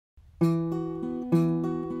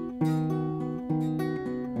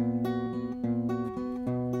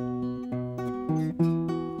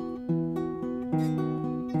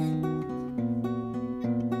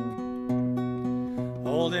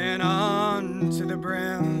on to the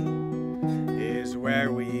brim is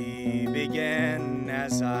where we begin,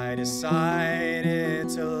 as I decided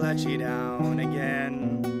to let you down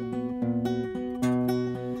again.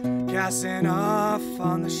 Casting off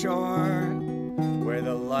on the shore where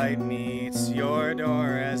the light meets your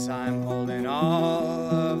door, as I'm holding all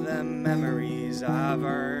of the memories I've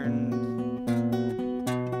earned.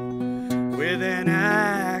 With an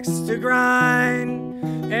axe to grind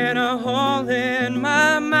and a hole in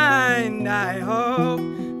my mind, I hope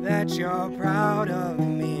that you're proud of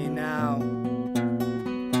me now.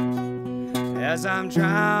 As I'm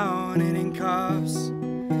drowning in cups,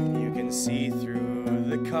 you can see through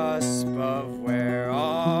the cusp of where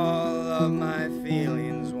all of my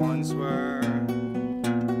feelings once were.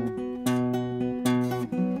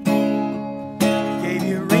 Gave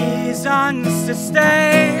you reasons to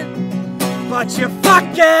stay, but you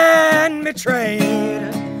fucking betrayed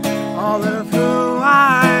all of who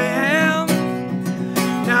I am.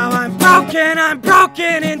 Now I'm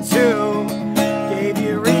broken in two. Gave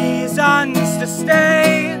you reasons to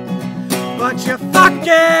stay, but you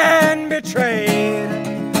fucking betrayed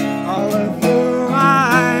all of who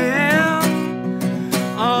I am.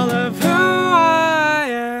 All of who I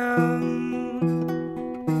am.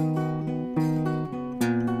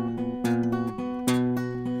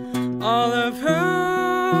 All of who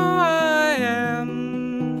I am.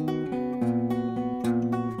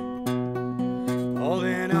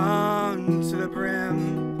 Holding on to the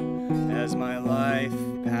brim as my life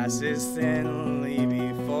passes thinly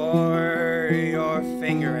before your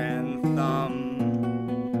finger and thumb.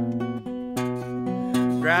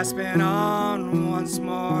 Grasping on once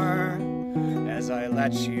more as I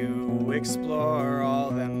let you explore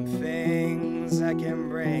all them things that can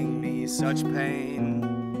bring me such pain.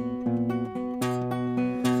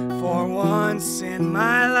 For once in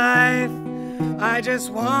my life, I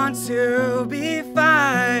just want to be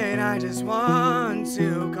fine. I just want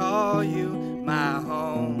to call you my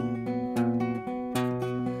home.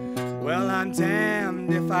 Well, I'm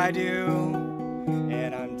damned if I do,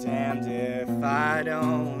 and I'm damned if I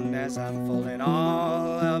don't, as I'm folding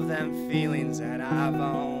all of them feelings that I've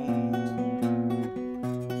owned.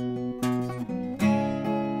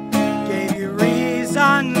 Gave you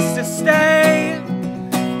reasons to stay,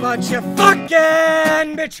 but you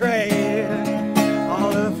fucking betrayed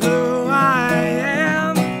all of who I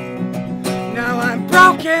am. Now I'm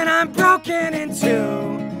broken in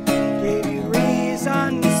two. Gave you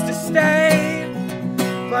reasons to stay,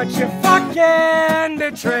 but you fucking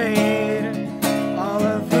betrayed all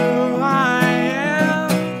of who I am.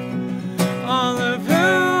 All of who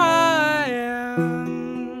I am.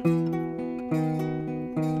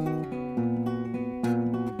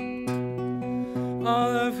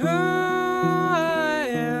 All of who